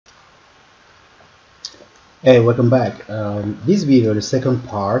Hey, welcome back. This video, the second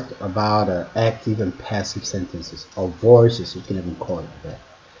part about active and passive sentences or voices, you can even call it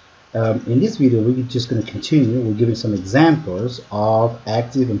that. In this video, we're just going to continue. We're giving some examples of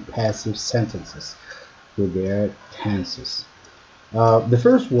active and passive sentences with their tenses. The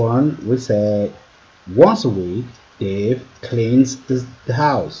first one, we say, once a week, Dave cleans the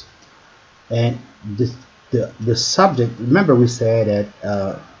house. And the subject, remember we said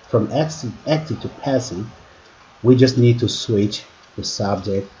that from active to passive, we just need to switch the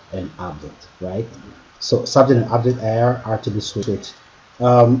subject and object, right? So subject and object are to be switched.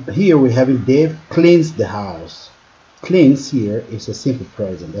 Here we're having Dave cleans the house. Cleans here is a simple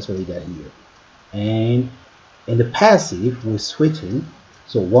present. That's what we got here. And in the passive, we're switching.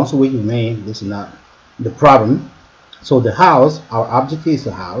 So once a week remain, this is not the problem. So the house, our object is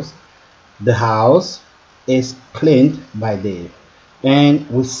the house. The house is cleaned by Dave. And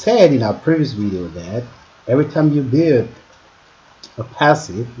we said in our previous video that every time you build a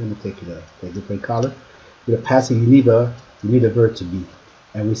passive, let me take a different color. With a passive, you need a verb to be.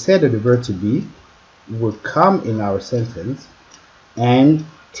 And we said that the verb to be will come in our sentence and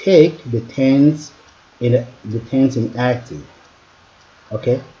take the tense in active.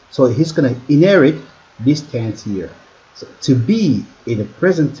 Okay, so he's gonna inherit this tense here. So to be in the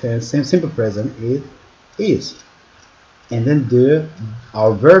present tense, simple present, it is. And then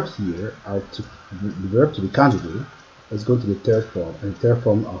our verb here, the verb to be conjugated, is going to the third form. And the third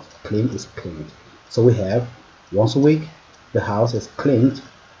form of clean is cleaned. So we have once a week, the house is cleaned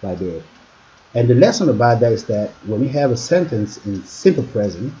by Dave. And the lesson about that is that when we have a sentence in simple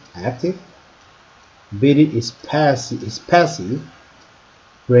present, active, being is passive,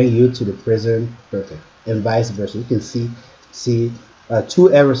 bring you to the present perfect, and vice versa. You can see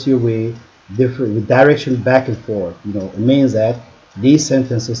two arrows here with direction back and forth. It means that these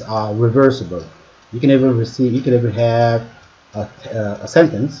sentences are reversible. You can even have a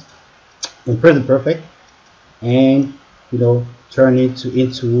sentence in present perfect and turn it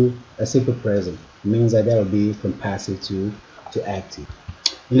into a simple present. It means that will be from passive to active.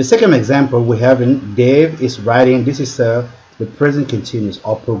 In the second example, we have Dave is writing. This is the present continuous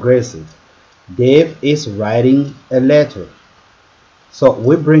or progressive. Dave is writing a letter. So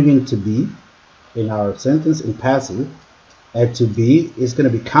we're bringing to be in our sentence in passive, and to be is going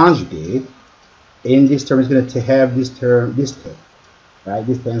to be conjugated. In this term, is going to have this term, right?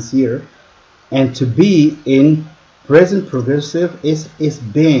 This tense here. And to be in present progressive is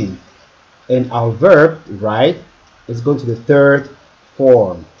being. And our verb, right, is going to the third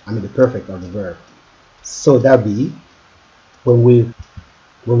form. The perfect of the verb. So that be when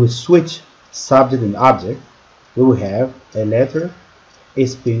we switch subject and object, we will have a letter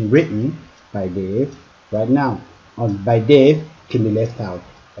is being written by Dave right now. By Dave can be left out,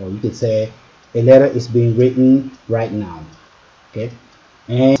 or you could say a letter is being written right now. Okay,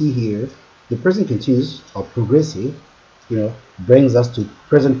 and see here the present continuous or progressive, brings us to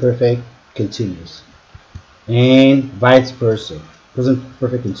present perfect continuous, and vice versa. Present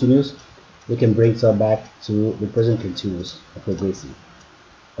perfect continuous, we can bring us back to the present continuous or progressive.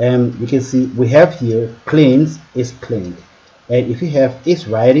 And you can see we have here cleans is cleaned. And if you have is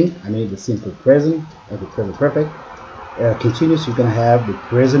writing, the simple present or the present perfect continuous, you're going to have the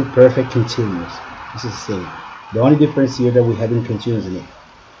present perfect continuous. This is the same. The only difference here that we have in continuous in it.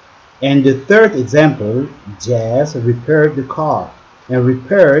 And the third example, Jazz repaired the car. And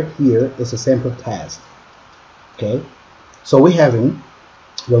repaired here is a simple past. Okay, so we having,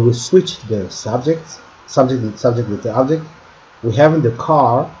 when we switch the subject with the object, we having the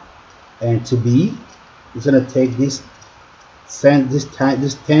car, and to be is going to take this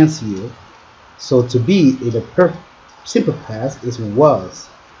tense here. So to be in the simple past is was,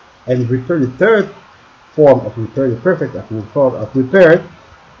 and repair, the third form of repair, the perfect form of repaired,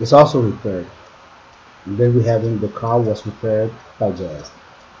 is also repaired. And then we having the car was repaired by Jazz.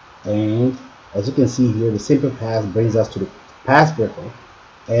 And as you can see here, the simple past brings us to the past perfect,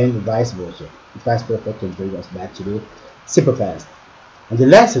 and vice versa. The past perfect will bring us back to the simple past. And the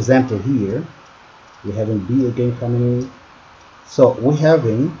last example here, we're having be again coming in. So we're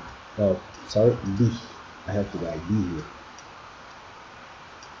having, B. I have to write B here.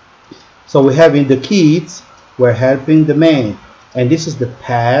 So we're having the kids were helping the man, and this is the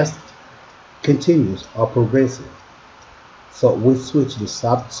past continuous or progressive. So we switch the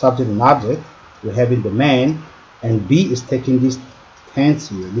subject and object. We're having the man, and be is taking this tense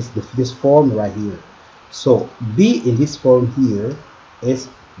here, this form right here. So be in this form here is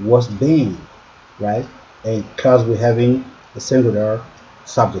was being, right? And because we're having a singular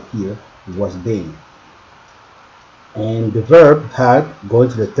subject here, was being. And the verb had going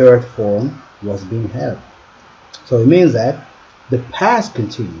to the third form was being had. So it means that the past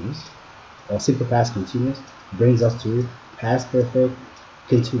continuous or simple past continuous brings us to past perfect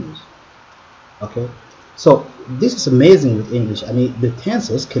continuous. Okay, so this is amazing with English. I mean, the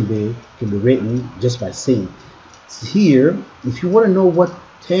tenses can be written just by seeing. Here, if you want to know what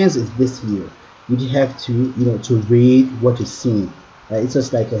tense is this here, you just have to to read what you're seeing. Right? It's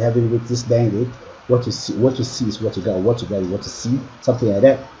just like having with this language, what you see is what you got, what you see, something like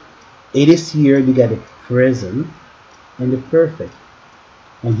that. It is here you got the present and the perfect,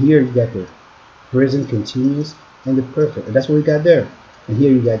 and here you got the present continuous and the perfect, and that's what we got there. And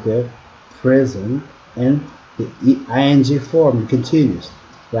here you got the present and the ing form, the continuous,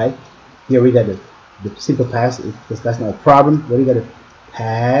 right? Here we got the simple past, because that's not a problem. But we got the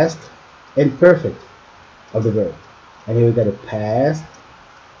past and perfect of the verb, and here we got the past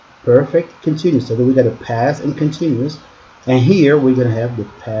perfect continuous. So then we got the past and continuous, and here we're gonna have the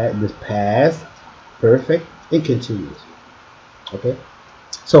past perfect and continuous. Okay,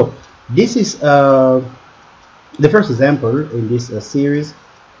 so this is the first example in this series.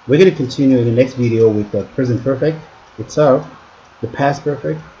 We're going to continue in the next video with the present perfect itself, the past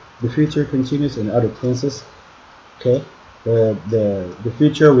perfect, the future continuous, and other tenses. Okay, the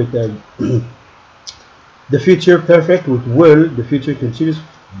future with the the future perfect with will, the future continuous,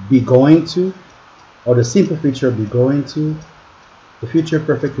 be going to, or the simple future, be going to, the future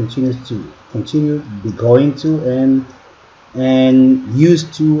perfect continuous, to continue, be going to, and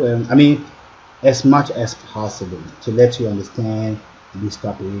used to, I mean, as much as possible to let you understand this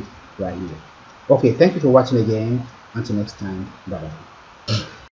topic right here. Okay, thank you for watching again. Until next time, bye bye.